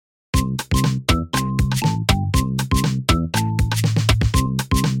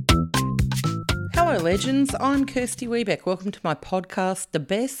legends. I'm Kirsty Webeck. Welcome to my podcast, The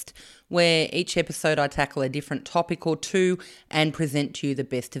Best, where each episode I tackle a different topic or two and present to you the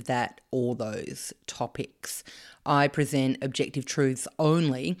best of that or those topics. I present objective truths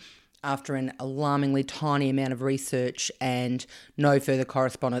only after an alarmingly tiny amount of research, and no further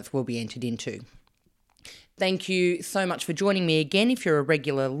correspondence will be entered into. Thank you so much for joining me again. If you're a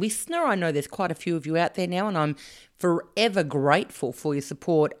regular listener, I know there's quite a few of you out there now, and I'm forever grateful for your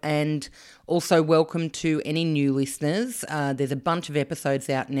support, and also welcome to any new listeners. There's a bunch of episodes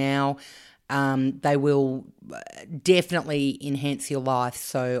out now. They will definitely enhance your life,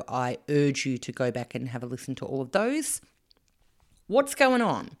 so I urge you to go back and have a listen to all of those. What's going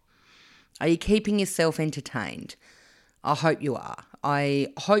on? Are you keeping yourself entertained? I hope you are.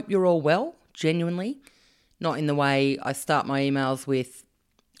 I hope you're all well, genuinely. Not in the way I start my emails with,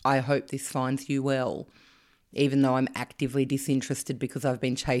 I hope this finds you well, even though I'm actively disinterested because I've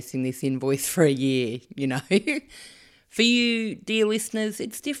been chasing this invoice for a year, you know. For you, dear listeners,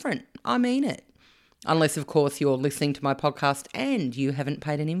 it's different. I mean it. Unless, of course, you're listening to my podcast and you haven't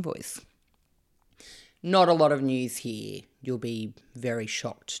paid an invoice. Not a lot of news here. You'll be very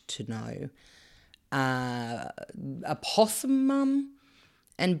shocked to know. A possum mum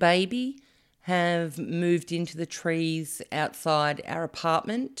and baby have moved into the trees outside our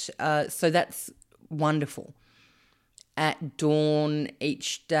apartment. So that's wonderful. At dawn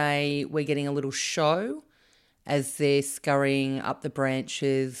each day, we're getting a little show as they're scurrying up the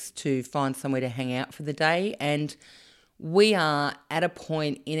branches to find somewhere to hang out for the day. And we are at a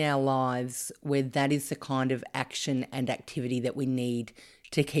point in our lives where that is the kind of action and activity that we need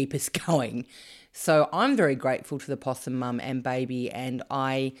to keep us going. So I'm very grateful to the possum mum and baby, and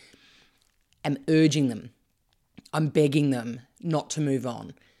I am urging them, I'm begging them not to move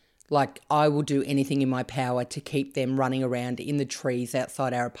on. Like, I will do anything in my power to keep them running around in the trees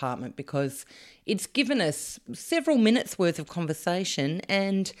outside our apartment, because it's given us several minutes worth of conversation,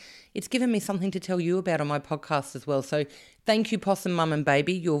 and it's given me something to tell you about on my podcast as well. So thank you, possum mum and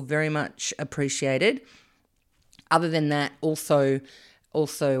baby. You're very much appreciated. Other than that, also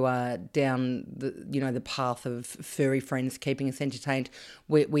down the path of furry friends keeping us entertained,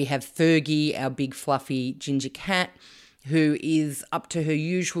 we have Fergie, our big fluffy ginger cat, who is up to her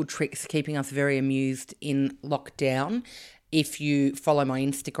usual tricks, keeping us very amused in lockdown. If you follow my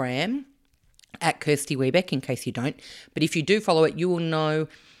Instagram, at Kirsty Webeck, in case you don't, but if you do follow it, you will know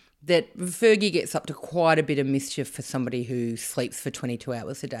that Fergie gets up to quite a bit of mischief for somebody who sleeps for 22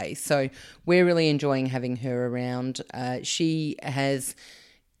 hours a day. So we're really enjoying having her around. She has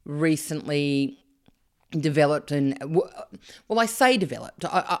recently developed I say developed.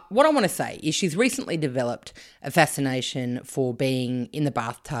 What I want to say is she's recently developed a fascination for being in the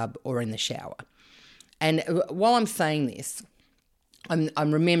bathtub or in the shower. And while I'm saying this,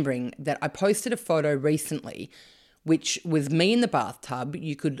 I'm remembering that I posted a photo recently which was me in the bathtub.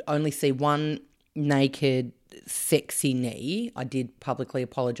 You could only see one naked, sexy knee. I did publicly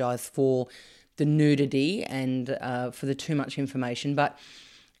apologise for the nudity and for the too much information, but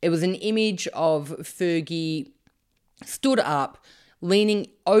it was an image of Fergie stood up, leaning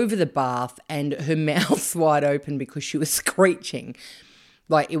over the bath, and her mouth wide open because she was screeching.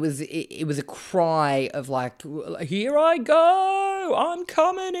 Like, it was a cry of like, here I go, I'm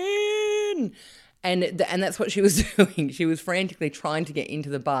coming in. And that's what she was doing. She was frantically trying to get into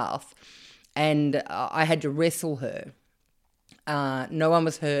the bath, and I had to wrestle her. No one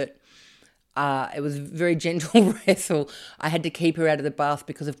was hurt. It was a very gentle wrestle. I had to keep her out of the bath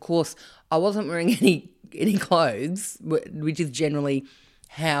because, of course, I wasn't wearing any clothes, which is generally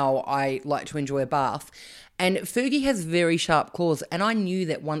how I like to enjoy a bath. And Fergie has very sharp claws, and I knew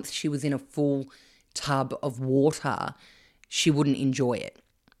that once she was in a full tub of water, she wouldn't enjoy it.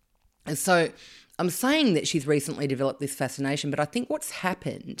 And so I'm saying that she's recently developed this fascination, but I think what's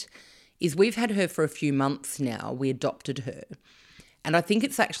happened is we've had her for a few months now. We adopted her. And I think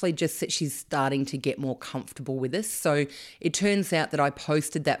it's actually just that she's starting to get more comfortable with us. So it turns out that I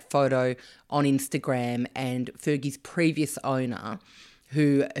posted that photo on Instagram, and Fergie's previous owner,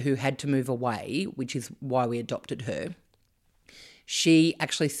 who had to move away, which is why we adopted her, she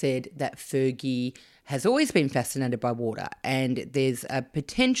actually said that Fergie has always been fascinated by water, and there's a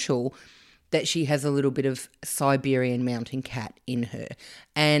potential that she has a little bit of Siberian mountain cat in her.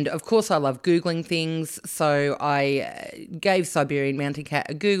 And of course I love Googling things, so I gave Siberian mountain cat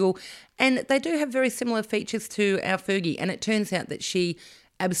a Google, and they do have very similar features to our Fergie, and it turns out that she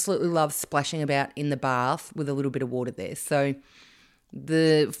absolutely loves splashing about in the bath with a little bit of water there. So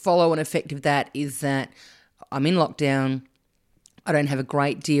the follow-on effect of that is that I'm in lockdown, I don't have a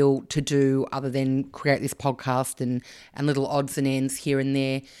great deal to do other than create this podcast and little odds and ends here and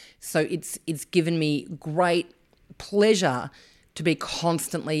there. So it's given me great pleasure to be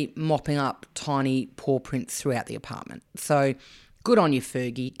constantly mopping up tiny paw prints throughout the apartment. So good on you,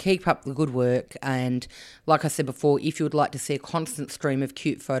 Fergie. Keep up the good work. And like I said before, if you would like to see a constant stream of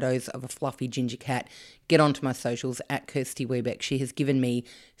cute photos of a fluffy ginger cat, get onto my socials at Kirsty Webeck. She has given me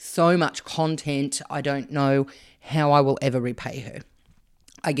so much content. I don't know how I will ever repay her.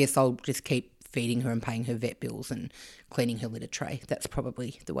 I guess I'll just keep feeding her and paying her vet bills and cleaning her litter tray. That's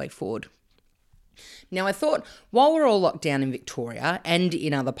probably the way forward. Now, I thought while we're all locked down in Victoria and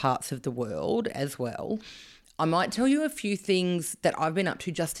in other parts of the world as well, I might tell you a few things that I've been up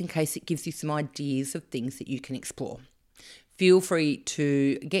to just in case it gives you some ideas of things that you can explore. Feel free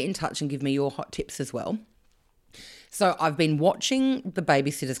to get in touch and give me your hot tips as well. So I've been watching The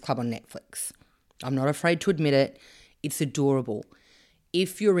Babysitter's Club on Netflix. I'm not afraid to admit it. It's adorable.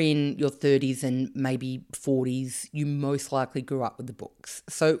 If you're in your 30s and maybe 40s, you most likely grew up with the books.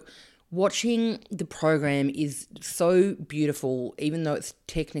 So watching the program is so beautiful, even though it's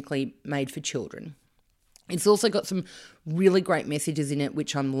technically made for children. It's also got some really great messages in it,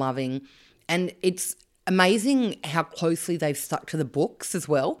 which I'm loving. And it's amazing how closely they've stuck to the books as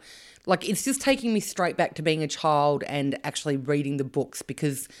well. Like, it's just taking me straight back to being a child and actually reading the books,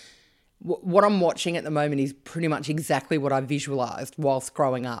 because what I'm watching at the moment is pretty much exactly what I visualised whilst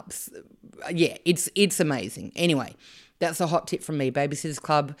growing up. Yeah, it's amazing. Anyway, that's a hot tip from me, Babysitter's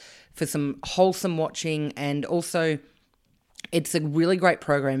Club, for some wholesome watching. And also, it's a really great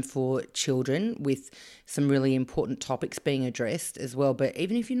program for children with some really important topics being addressed as well. But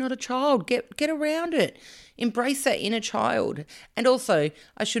even if you're not a child, get around it. Embrace that inner child. And also,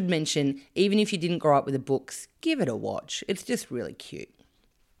 I should mention, even if you didn't grow up with the books, give it a watch. It's just really cute.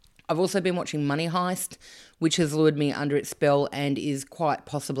 I've also been watching Money Heist, which has lured me under its spell and is quite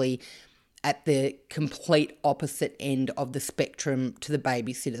possibly at the complete opposite end of the spectrum to the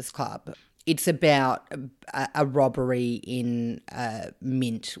Babysitter's Club. It's about a robbery in a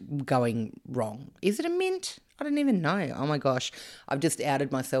mint going wrong. Is it a mint? I don't even know. Oh my gosh. I've just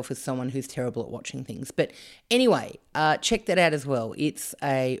outed myself as someone who's terrible at watching things. But anyway, check that out as well. It's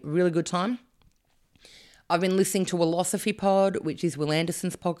a really good time. I've been listening to Philosophy Pod, which is Will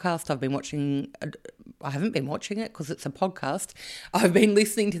Anderson's podcast. I haven't been watching it because it's a podcast. I've been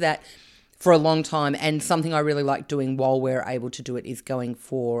listening to that for a long time, and something I really like doing while we're able to do it is going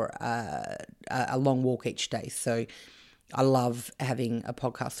for a long walk each day. So I love having a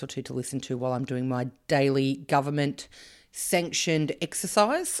podcast or two to listen to while I'm doing my daily government-sanctioned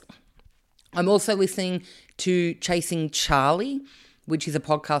exercise. I'm also listening to Chasing Charlie, which is a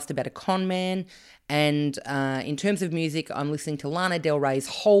podcast about a con man. And in terms of music, I'm listening to Lana Del Rey's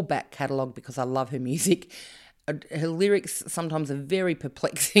whole back catalogue because I love her music. Her lyrics sometimes are very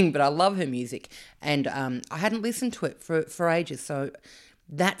perplexing, but I love her music. And I hadn't listened to it for ages, so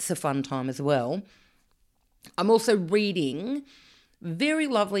that's a fun time as well. I'm also reading very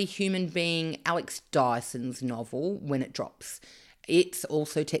lovely human being Alex Dyson's novel, When It Drops. It's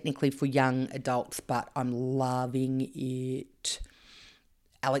also technically for young adults, but I'm loving it.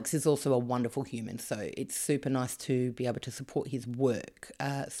 Alex is also a wonderful human, so it's super nice to be able to support his work.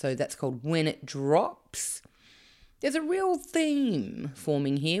 So that's called When It Drops. There's a real theme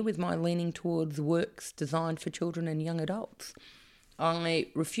forming here with my leaning towards works designed for children and young adults. I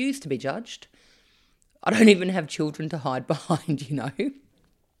refuse to be judged. I don't even have children to hide behind, you know.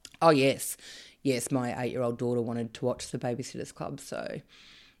 Oh, yes. Yes, my 8-year-old daughter wanted to watch The Babysitter's Club, so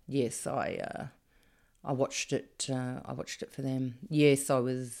yes, I watched it. I watched it for them. Yes, I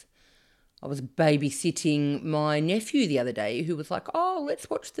was babysitting my nephew the other day who was like, oh, let's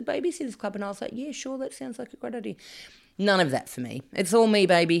watch The Babysitter's Club. And I was like, yeah, sure, that sounds like a great idea. None of that for me. It's all me,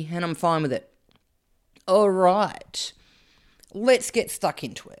 baby, and I'm fine with it. All right, let's get stuck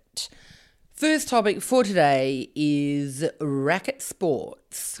into it. First topic for today is racket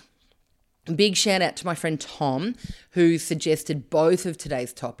sports. Big shout out to my friend Tom, who suggested both of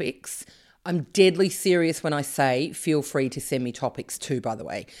today's topics. I'm deadly serious when I say feel free to send me topics too, by the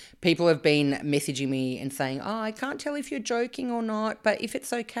way. People have been messaging me and saying, oh, I can't tell if you're joking or not, but if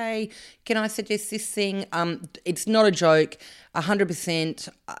it's okay, can I suggest this thing? It's not a joke, 100%.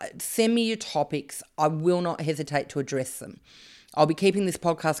 Send me your topics. I will not hesitate to address them. I'll be keeping this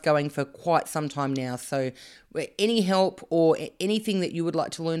podcast going for quite some time now, so any help or anything that you would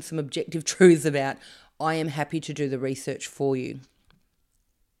like to learn some objective truths about, I am happy to do the research for you.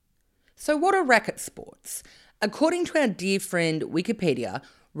 So what are racket sports? According to our dear friend Wikipedia,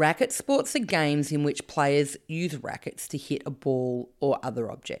 racket sports are games in which players use rackets to hit a ball or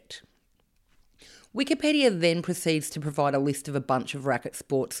other object. Wikipedia then proceeds to provide a list of a bunch of racket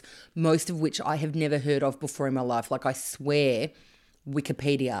sports, most of which I have never heard of before in my life. Like, I swear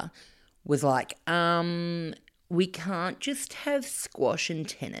Wikipedia was like, we can't just have squash and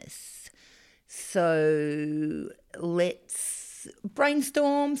tennis. So let's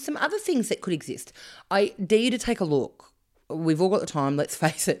brainstorm some other things that could exist. I dare you to take a look. We've all got the time, let's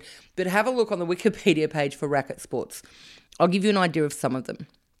face it. But have a look on the Wikipedia page for racket sports. I'll give you an idea of some of them.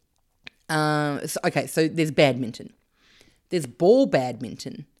 So there's badminton. There's ball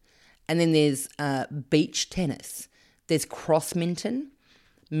badminton. And then there's beach tennis. There's crossminton,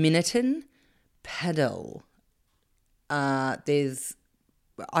 miniton, paddle. There's...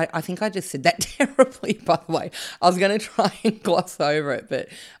 I think I just said that terribly, by the way. I was going to try and gloss over it, but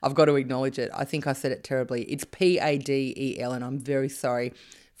I've got to acknowledge it. I think I said it terribly. It's Padel, and I'm very sorry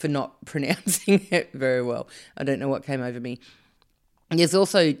for not pronouncing it very well. I don't know what came over me. There's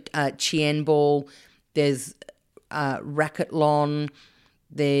also chien ball. There's racquetlon.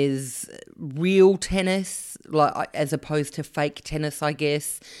 There's real tennis, like as opposed to fake tennis, I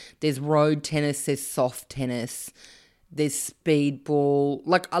guess. There's road tennis. There's soft tennis. There's speedball.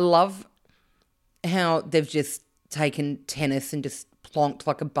 Like, I love how they've just taken tennis and just plonked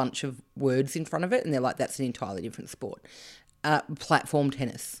like a bunch of words in front of it, and they're like, that's an entirely different sport. Platform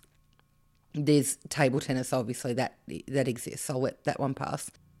tennis. There's table tennis, obviously, that exists. I'll let that one pass.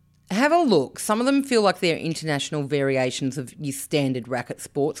 Have a look. Some of them feel like they're international variations of your standard racket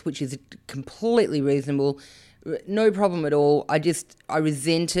sports, which is completely reasonable. No problem at all. I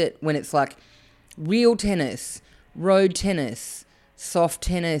resent it when it's like real tennis, road tennis, soft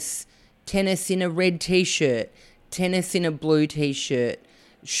tennis, tennis in a red t-shirt, tennis in a blue t-shirt,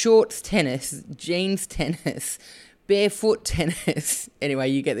 shorts tennis, jeans tennis, barefoot tennis. Anyway,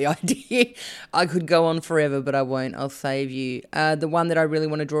 you get the idea. I could go on forever, but I won't. I'll save you. The one that I really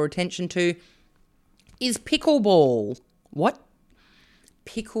want to draw attention to is pickleball. What?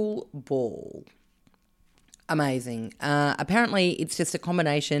 Pickleball. Amazing. Apparently, it's just a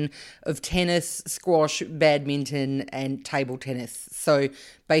combination of tennis, squash, badminton, and table tennis. So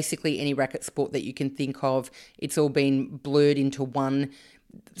basically any racket sport that you can think of, it's all been blurred into one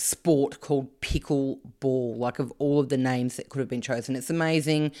sport called pickleball, like of all of the names that could have been chosen. It's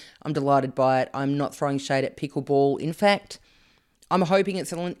amazing. I'm delighted by it. I'm not throwing shade at pickleball. In fact, I'm hoping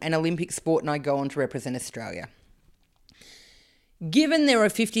it's an Olympic sport and I go on to represent Australia. Given there are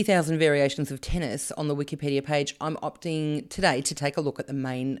 50,000 variations of tennis on the Wikipedia page, I'm opting today to take a look at the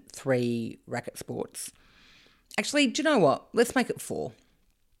main 3 racket sports. Actually, do you know what? Let's make it 4.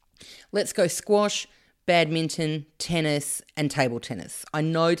 Let's go squash, badminton, tennis, and table tennis. I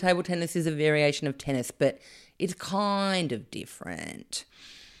know table tennis is a variation of tennis, but it's kind of different.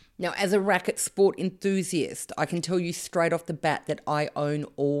 Now, as a racket sport enthusiast, I can tell you straight off the bat that I own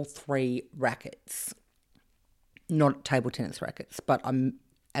all 3 rackets. Not table tennis rackets, but I'm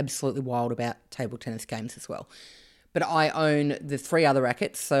absolutely wild about table tennis games as well. But I own the 3 other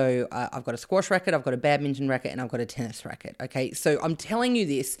rackets. So I've got a squash racket, I've got a badminton racket, and I've got a tennis racket. Okay, so I'm telling you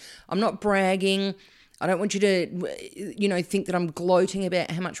this. I'm not bragging. I don't want you to, think that I'm gloating about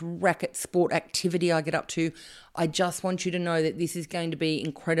how much racket sport activity I get up to. I just want you to know that this is going to be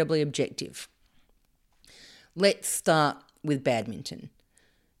incredibly objective. Let's start with badminton,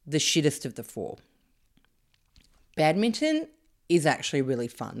 the shittest of the 4. Badminton is actually really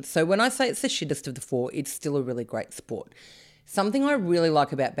fun. So when I say it's the shittest of the 4, it's still a really great sport. Something I really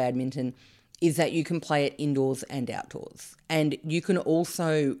like about badminton is that you can play it indoors and outdoors. And you can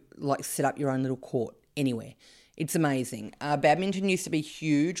also set up your own little court anywhere. It's amazing. Badminton used to be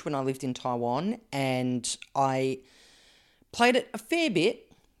huge when I lived in Taiwan, and I played it a fair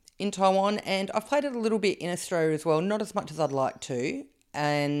bit in Taiwan, and I've played it a little bit in Australia as well, not as much as I'd like to.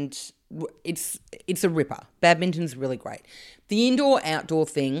 And it's a ripper. Badminton's really great. The indoor-outdoor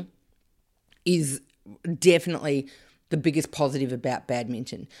thing is definitely the biggest positive about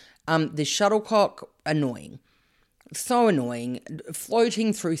badminton. The shuttlecock, annoying. So annoying.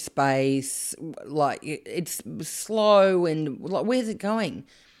 Floating through space, it's slow and where's it going?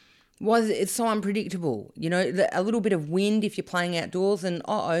 It's so unpredictable. A little bit of wind if you're playing outdoors and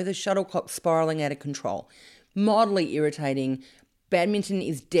the shuttlecock's spiralling out of control. Mildly irritating. Badminton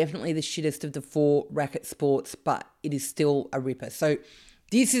is definitely the shittest of the 4 racket sports, but it is still a ripper. So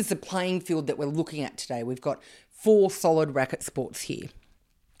this is the playing field that we're looking at today. We've got 4 solid racket sports here.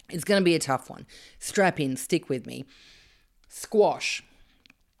 It's going to be a tough one. Strap in, stick with me. Squash.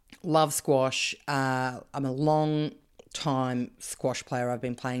 Love squash. I'm a long time squash player. I've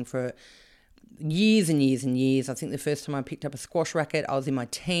been playing for years and years and years. I think the first time I picked up a squash racket, I was in my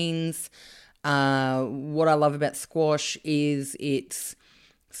teens. What I love about squash is it's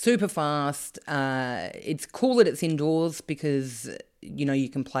super fast. It's cool that it's indoors because, you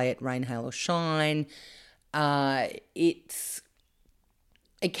can play it rain, hail or shine. It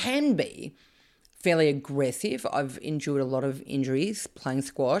can be fairly aggressive. I've endured a lot of injuries playing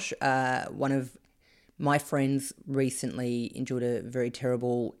squash. One of my friends recently endured a very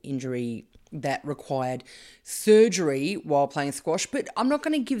terrible injury that required surgery while playing squash, but I'm not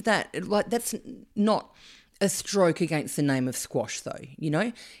going to give that, that's not a stroke against the name of squash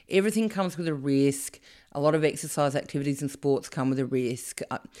though, Everything comes with a risk. A lot of exercise activities and sports come with a risk.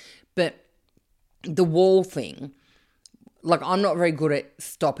 But the wall thing, I'm not very good at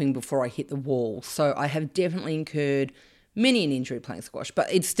stopping before I hit the wall. So I have definitely incurred many an injury playing squash, but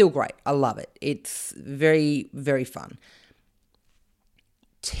it's still great. I love it. It's very, very fun.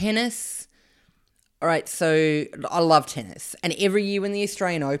 Tennis. All right, so I love tennis. And every year when the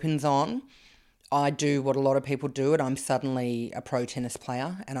Australian Open's on, I do what a lot of people do, and I'm suddenly a pro tennis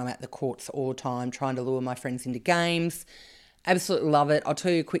player, and I'm at the courts all the time trying to lure my friends into games. Absolutely love it. I'll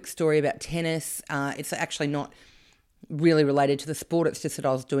tell you a quick story about tennis. It's actually not really related to the sport. It's just that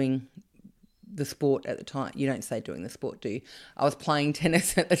I was doing the sport at the time. You don't say doing the sport, do you? I was playing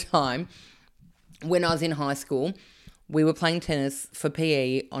tennis at the time. When I was in high school, we were playing tennis for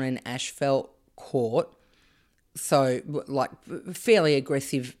PE on an asphalt court. So, fairly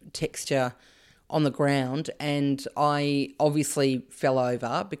aggressive texture on the ground. And I obviously fell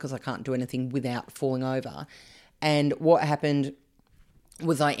over because I can't do anything without falling over. And what happened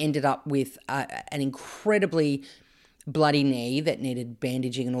was I ended up with an incredibly bloody knee that needed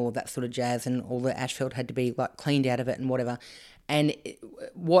bandaging and all of that sort of jazz, and all the asphalt had to be cleaned out of it and whatever. And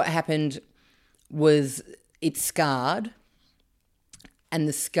what happened was it scarred, and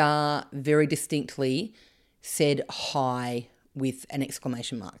the scar very distinctly said hi with an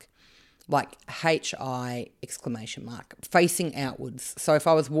exclamation mark, HI exclamation mark, facing outwards. So if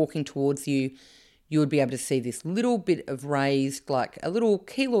I was walking towards you, you would be able to see this little bit of raised, a little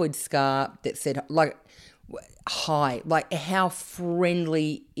keloid scar that said, hi. How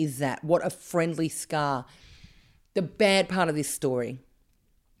friendly is that? What a friendly scar. The bad part of this story,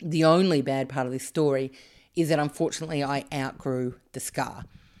 the only bad part of this story, is that unfortunately I outgrew the scar.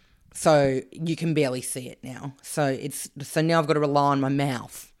 So you can barely see it now. So now I've got to rely on my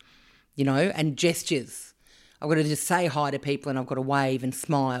mouth, and gestures. I've got to just say hi to people, and I've got to wave and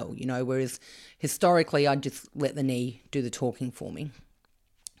smile, whereas historically I'd just let the knee do the talking for me.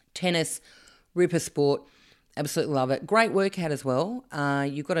 Tennis, ripper sport, absolutely love it. Great workout as well.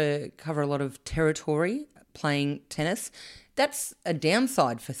 You've got to cover a lot of territory playing tennis. That's a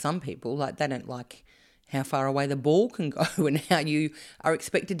downside for some people. They don't like how far away the ball can go and how you are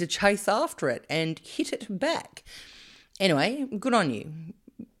expected to chase after it and hit it back. Anyway, good on you.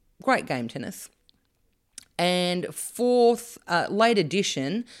 Great game, tennis. And fourth, late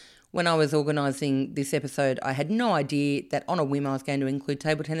edition, when I was organising this episode, I had no idea that on a whim I was going to include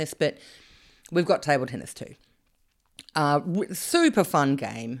table tennis, but we've got table tennis too. Super fun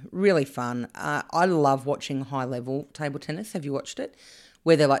game, really fun. I love watching high-level table tennis. Have you watched it?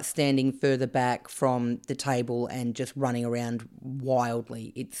 Where they're standing further back from the table and just running around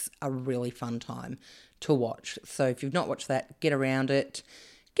wildly. It's a really fun time to watch. So if you've not watched that, get around it.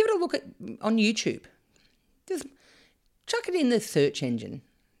 Give it a look on YouTube. Just chuck it in the search engine.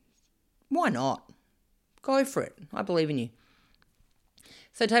 Why not? Go for it. I believe in you.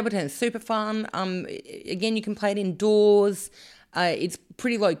 So table tennis, super fun. Again, you can play it indoors. It's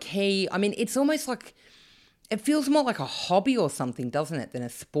pretty low key. I mean, it's almost it feels more like a hobby or something, doesn't it, than a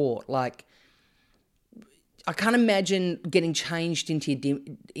sport. I can't imagine getting changed into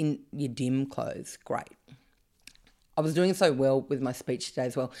your dim clothes. Great. I was doing so well with my speech today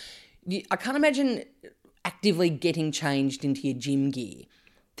as well. I can't imagine actively getting changed into your gym gear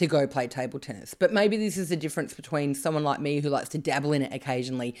to go play table tennis. But maybe this is the difference between someone like me who likes to dabble in it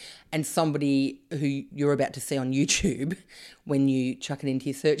occasionally and somebody who you're about to see on YouTube when you chuck it into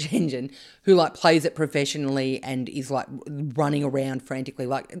your search engine who plays it professionally and is running around frantically.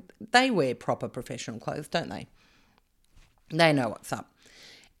 They wear proper professional clothes, don't they? They know what's up.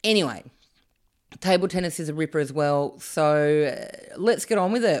 Anyway, table tennis is a ripper as well, so let's get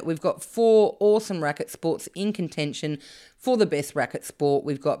on with it. We've got 4 awesome racket sports in contention for the best racket sport.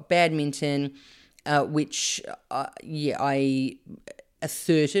 We've got badminton, which I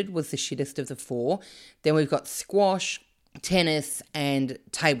asserted was the shittest of the 4. Then we've got squash, tennis, and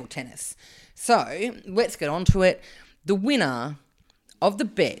table tennis. So let's get on to it. The winner of the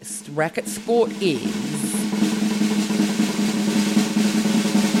best racket sport is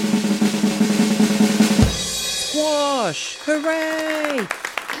squash. Hooray!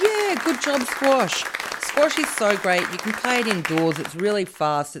 Yeah, good job, squash. Squash is so great. You can play it indoors. It's really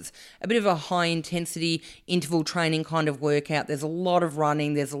fast. It's a bit of a high-intensity interval training kind of workout. There's a lot of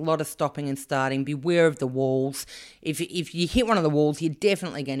running. There's a lot of stopping and starting. Beware of the walls. If you hit one of the walls, you're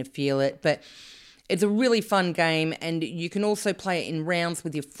definitely going to feel it. But it's a really fun game, and you can also play it in rounds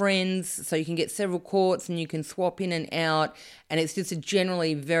with your friends. So you can get several courts and you can swap in and out. And it's just a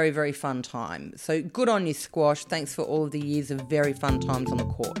generally very, very fun time. So good on you, Squash. Thanks for all of the years of very fun times on the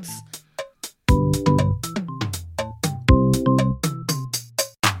courts.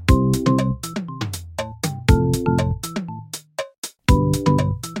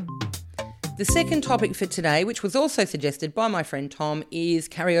 The second topic for today, which was also suggested by my friend Tom, is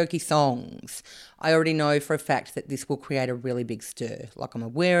karaoke songs. I already know for a fact that this will create a really big stir. Like, I'm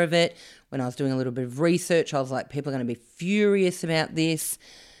aware of it. When I was doing a little bit of research, I was like, people are going to be furious about this.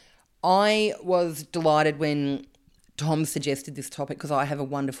 I was delighted when Tom suggested this topic because I have a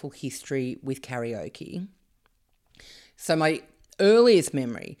wonderful history with karaoke. So my earliest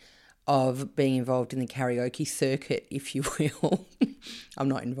memory of being involved in the karaoke circuit, if you will. I'm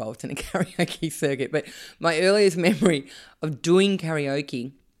not involved in a karaoke circuit, but my earliest memory of doing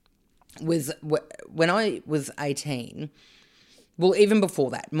karaoke was when I was 18. Well, even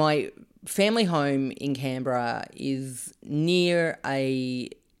before that, my family home in Canberra is near a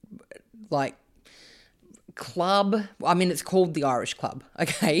club. I mean, it's called the Irish Club,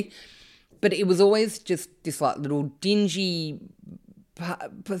 okay? But it was always just this little dingy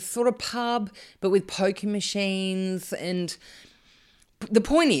sort of pub, but with poker machines. And the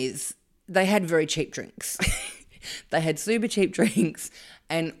point is, they had very cheap drinks. They had super cheap drinks.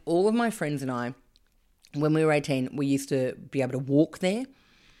 And all of my friends and I, when we were 18, we used to be able to walk there,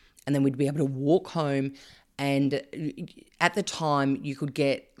 and then we'd be able to walk home. And at the time, you could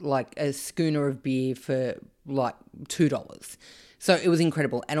get a schooner of beer for $2. So it was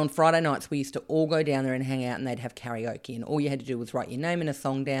incredible. And on Friday nights, we used to all go down there and hang out, and they'd have karaoke. And all you had to do was write your name and a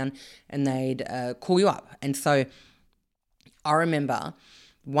song down, and they'd call you up. And so I remember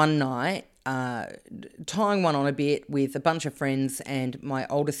one night tying one on a bit with a bunch of friends and my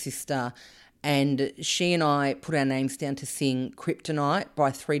older sister, and she and I put our names down to sing Kryptonite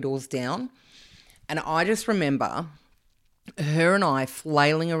by Three Doors Down. And I just remember her and I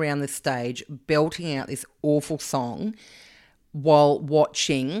flailing around the stage, belting out this awful song, while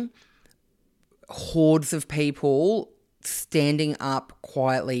watching hordes of people standing up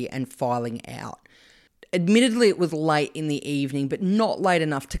quietly and filing out. Admittedly, it was late in the evening, but not late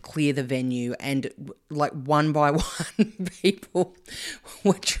enough to clear the venue. And one by one, people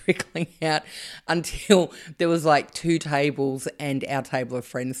were trickling out until there was 2 tables and our table of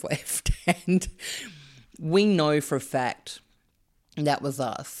friends left. And we know for a fact that was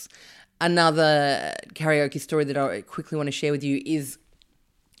us. Another karaoke story that I quickly want to share with you is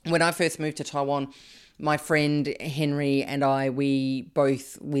when I first moved to Taiwan, my friend Henry and I, we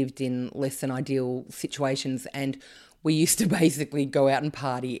both lived in less than ideal situations, and we used to basically go out and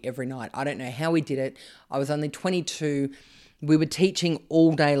party every night. I don't know how we did it. I was only 22. We were teaching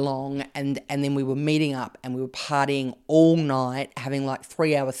all day long, and then we were meeting up and we were partying all night, having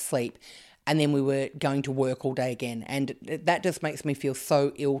 3 hours sleep. And then we were going to work all day again. And that just makes me feel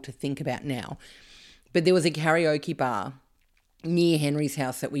so ill to think about now. But there was a karaoke bar near Henry's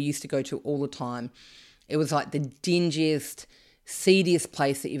house that we used to go to all the time. It was the dingiest, seediest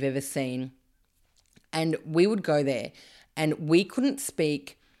place that you've ever seen. And we would go there, and we couldn't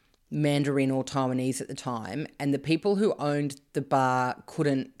speak Mandarin or Taiwanese at the time. And the people who owned the bar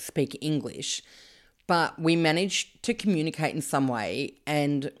couldn't speak English. But we managed to communicate in some way,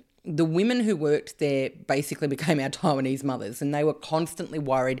 and the women who worked there basically became our Taiwanese mothers, and they were constantly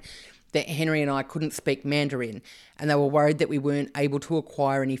worried that Henry and I couldn't speak Mandarin, and they were worried that we weren't able to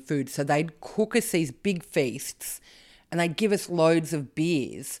acquire any food. So they'd cook us these big feasts, and they'd give us loads of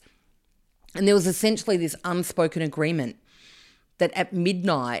beers. And there was essentially this unspoken agreement that at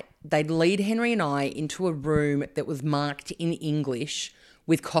midnight, they'd lead Henry and I into a room that was marked in English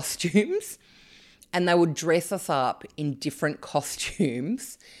with costumes, and they would dress us up in different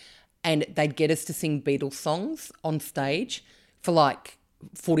costumes, and they'd get us to sing Beatles songs on stage for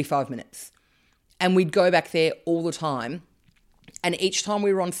 45 minutes. And we'd go back there all the time. And each time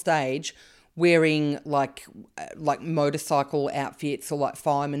we were on stage wearing motorcycle outfits or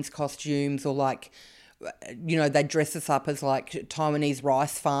firemen's costumes, or they'd dress us up as Taiwanese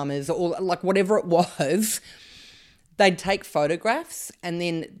rice farmers, or whatever it was. They'd take photographs, and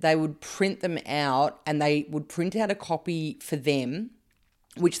then they would print them out, and they would print out a copy for them,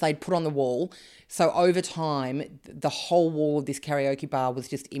 which they'd put on the wall. So over time, the whole wall of this karaoke bar was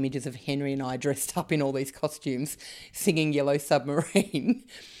just images of Henry and I dressed up in all these costumes, singing Yellow Submarine.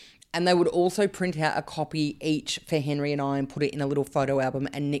 And they would also print out a copy each for Henry and I and put it in a little photo album.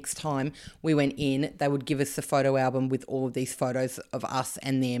 And next time we went in, they would give us the photo album with all of these photos of us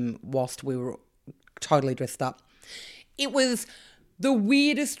and them whilst we were totally dressed up. It was the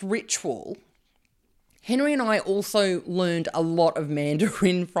weirdest ritual. Henry and I also learned a lot of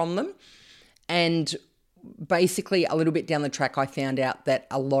Mandarin from them. And basically a little bit down the track, I found out that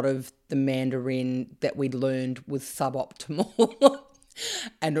a lot of the Mandarin that we'd learned was suboptimal.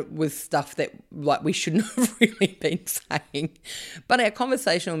 And it was stuff that like we shouldn't have really been saying. But our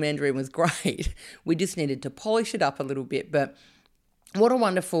conversational Mandarin was great. We just needed to polish it up a little bit. But what a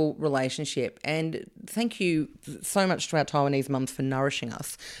wonderful relationship. And thank you so much to our Taiwanese mums for nourishing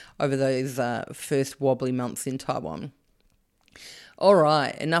us over those first wobbly months in Taiwan. All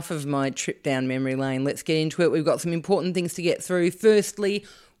right, enough of my trip down memory lane. Let's get into it. We've got some important things to get through. Firstly,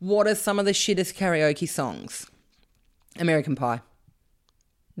 what are some of the shittest karaoke songs? American Pie.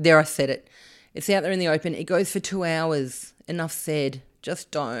 There, I said it. It's out there in the open. It goes for 2 hours. Enough said.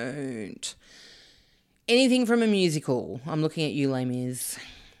 Just don't. Anything from a musical. I'm looking at you, Les Mis.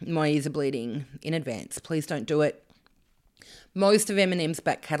 My ears are bleeding in advance. Please don't do it. Most of Eminem's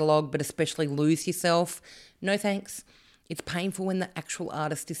back catalogue, but especially Lose Yourself. No thanks. It's painful when the actual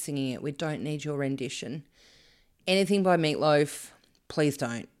artist is singing it. We don't need your rendition. Anything by Meatloaf. Please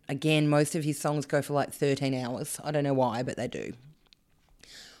don't. Again, most of his songs go for like 13 hours. I don't know why, but they do.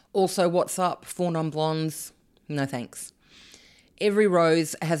 Also, What's Up, Four Non-Blondes, no thanks. Every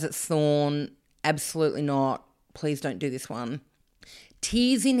Rose Has Its Thorn, absolutely not. Please don't do this one.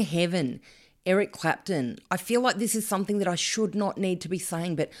 Tears in Heaven, Eric Clapton. I feel like this is something that I should not need to be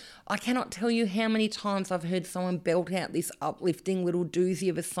saying, but I cannot tell you how many times I've heard someone belt out this uplifting little doozy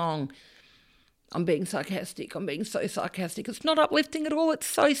of a song. I'm being sarcastic. I'm being so sarcastic. It's not uplifting at all. It's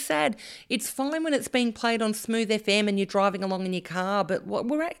so sad. It's fine when it's being played on Smooth FM and you're driving along in your car, but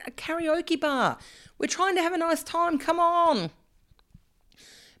we're at a karaoke bar. We're trying to have a nice time. Come on.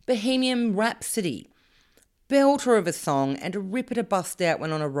 Bohemian Rhapsody. Belter of a song and a ripper to bust out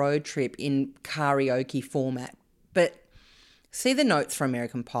when on a road trip in karaoke format. But see the notes for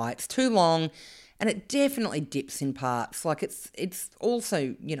American Pie. It's too long. And it definitely dips in parts. Like it's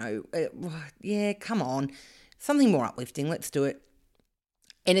also, yeah, come on. Something more uplifting. Let's do it.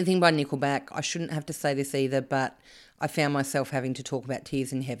 Anything by Nickelback. I shouldn't have to say this either, but I found myself having to talk about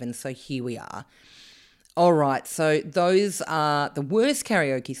Tears in Heaven, so here we are. All right, so those are the worst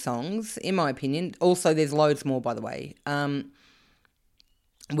karaoke songs, in my opinion. Also, there's loads more, by the way.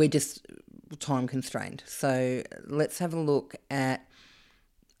 We're just time constrained. So let's have a look at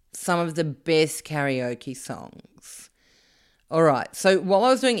some of the best karaoke songs. All right. So while I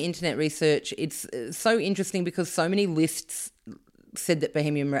was doing internet research, it's so interesting because so many lists said that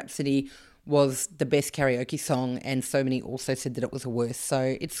Bohemian Rhapsody was the best karaoke song and so many also said that it was the worst.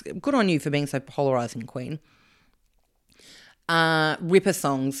 So it's good on you for being so polarising, Queen. Ripper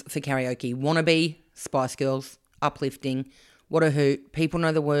songs for karaoke. Wannabe, Spice Girls, uplifting. What a hoot. People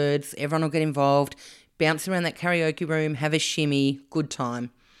know the words. Everyone will get involved. Bounce around that karaoke room. Have a shimmy. Good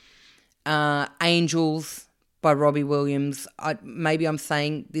time. Angels by Robbie Williams. Maybe I'm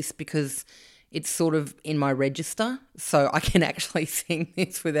saying this because it's sort of in my register, so I can actually sing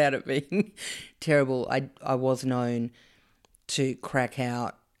this without it being terrible. I was known to crack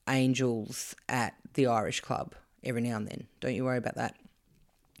out Angels at the Irish Club every now and then. Don't you worry about that.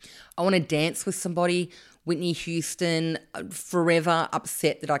 I Want to Dance with Somebody. Whitney Houston. Forever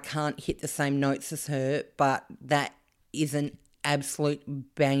upset that I can't hit the same notes as her, but that is an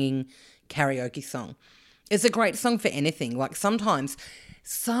absolute banging karaoke song. It's a great song for anything. Like sometimes,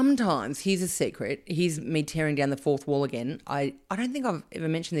 here's a secret. Here's me tearing down the fourth wall again. I don't think I've ever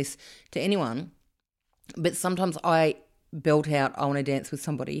mentioned this to anyone, but sometimes I belt out I Want to Dance with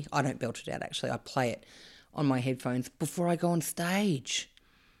Somebody. I don't belt it out, actually. I play it on my headphones before I go on stage.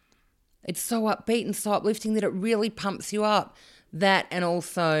 It's so upbeat and so uplifting that it really pumps you up. That and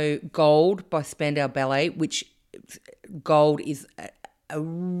also Gold by Spandau Ballet, which Gold is a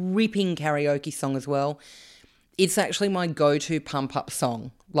ripping karaoke song as well. It's actually my go-to pump-up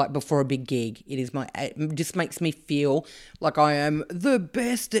song, like before a big gig. It just makes me feel like I am the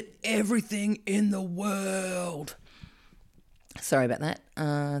best at everything in the world. Sorry about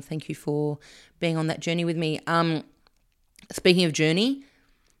that. Thank you for being on that journey with me. Speaking of journey,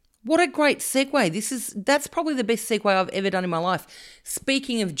 what a great segue. That's probably the best segue I've ever done in my life.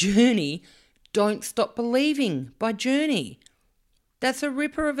 Speaking of journey, Don't Stop Believing by Journey. That's a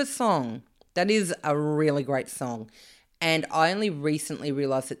ripper of a song. That is a really great song. And I only recently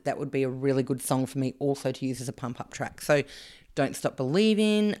realised that that would be a really good song for me also to use as a pump-up track. So Don't Stop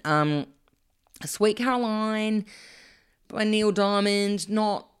Believing. Sweet Caroline by Neil Diamond.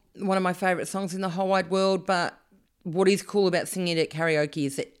 Not one of my favourite songs in the whole wide world, but what is cool about singing it at karaoke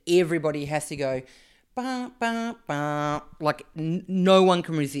is that everybody has to go, ba, ba, ba. Like no one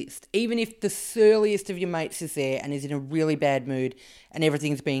can resist. Even if the surliest of your mates is there and is in a really bad mood and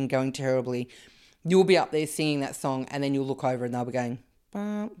everything's been going terribly, you'll be up there singing that song and then you'll look over and they'll be going,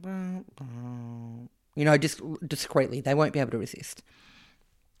 ba, ba, ba. You know, just discreetly. They won't be able to resist.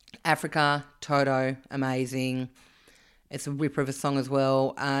 Africa, Toto, amazing. It's a ripper of a song as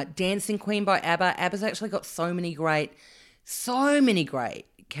well. Dancing Queen by ABBA. ABBA's actually got so many great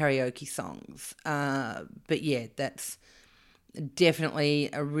karaoke songs. But yeah, that's definitely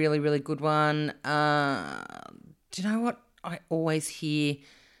a really, really good one. Do you know what I always hear?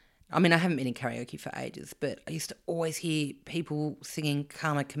 I mean, I haven't been in karaoke for ages, but I used to always hear people singing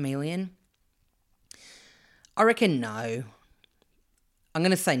Karma Chameleon. I reckon no. I'm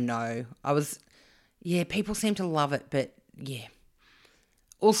going to say no. People seem to love it, but yeah.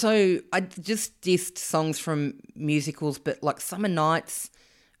 Also, I just dissed songs from musicals, but like Summer Nights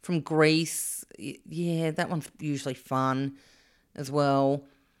from Greece, yeah, that one's usually fun as well.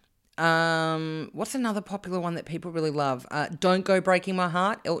 What's another popular one that people really love? Don't Go Breaking My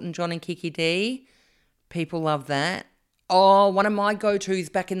Heart, Elton John and Kiki D. People love that. Oh, one of my go-tos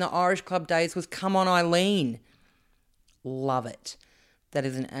back in the Irish Club days was Come On Eileen. Love it. That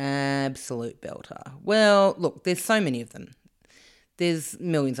is an absolute belter. Well, look, there's so many of them. There's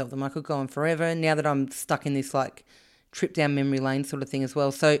millions of them. I could go on forever now that I'm stuck in this like trip down memory lane sort of thing as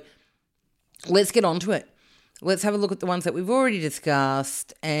well. So let's get on to it. Let's have a look at the ones that we've already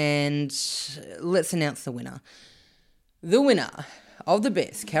discussed and let's announce the winner. The winner of the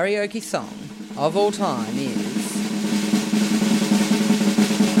best karaoke song of all time is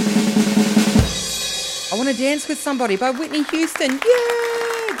I Want to Dance With Somebody by Whitney Houston.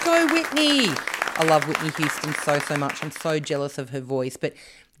 Yeah, go Whitney. I love Whitney Houston so much. I'm so jealous of her voice. But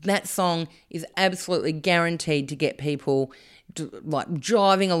that song is absolutely guaranteed to get people like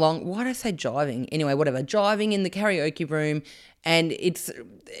jiving along. Why did I say jiving? Anyway, whatever. Jiving in the karaoke room. And it's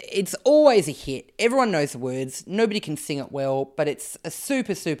always a hit. Everyone knows the words. Nobody can sing it well. But it's a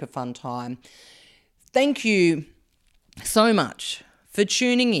super fun time. Thank you so much for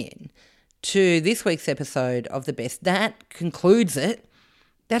tuning in to this week's episode of The Best. That concludes it.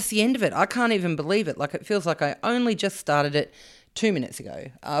 That's the end of it. I can't even believe it. Like, it feels like I only just started it 2 minutes ago.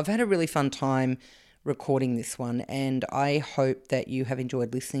 I've had a really fun time recording this one, and I hope that you have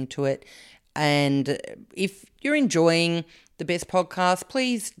enjoyed listening to it. And if you're enjoying The Best podcast,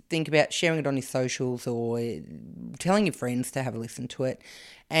 please think about sharing it on your socials or telling your friends to have a listen to it.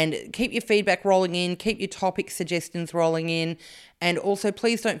 And keep your feedback rolling in, keep your topic suggestions rolling in. And also,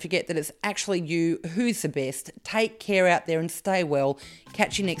 please don't forget that it's actually you who's the best. Take care out there and stay well.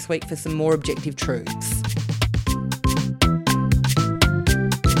 Catch you next week for some more objective truths.